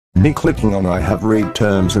Me clicking on I have read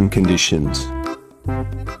terms and conditions.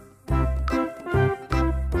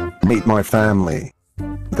 Meet my family.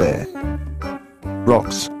 There.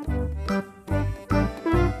 Rocks.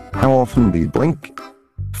 How often do you blink?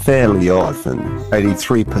 Fairly often,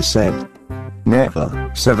 83%. Never,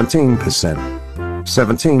 17%.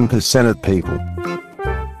 17% of people.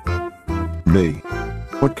 Me.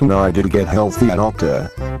 What can I do to get healthy,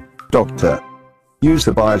 doctor? Doctor. Use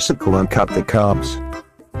the bicycle and cut the carbs.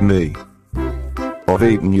 Me. I've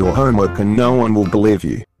eaten your homework and no one will believe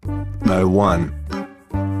you. No one.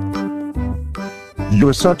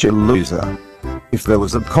 You're such a loser. If there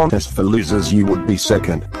was a contest for losers you would be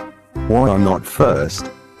second. Why not first?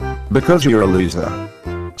 Because you're a loser.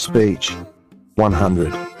 Speech.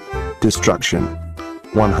 100. Destruction.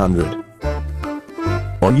 100.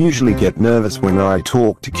 I usually get nervous when I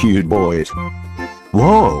talk to cute boys.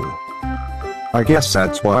 Whoa! I guess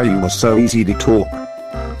that's why you were so easy to talk.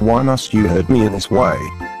 Why must you hurt me in this way?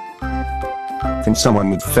 Can someone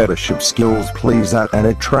with fellowship skills please add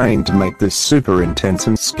a train to make this super intense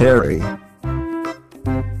and scary?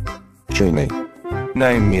 Genie.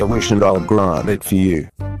 Name me a wish and I'll grant it for you.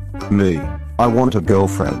 Me. I want a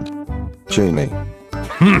girlfriend. Genie.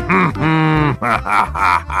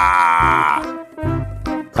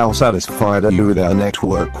 How satisfied are you with our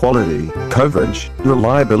network quality, coverage,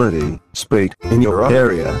 reliability, speed in your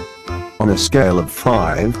area? On a scale of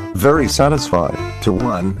 5, very satisfied, to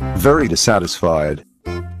 1, very dissatisfied.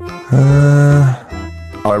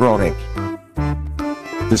 Ironic.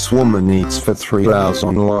 This woman eats for 3 hours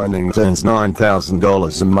online and earns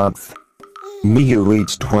 $9,000 a month. Me who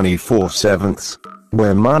reads 24/7.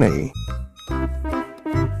 Where money?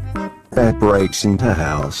 Dad breaks into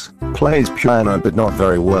house, plays piano but not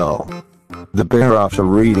very well. The bear after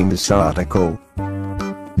reading this article.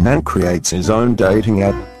 Man creates his own dating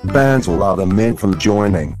app, bans all other men from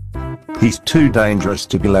joining. He's too dangerous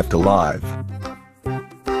to be left alive.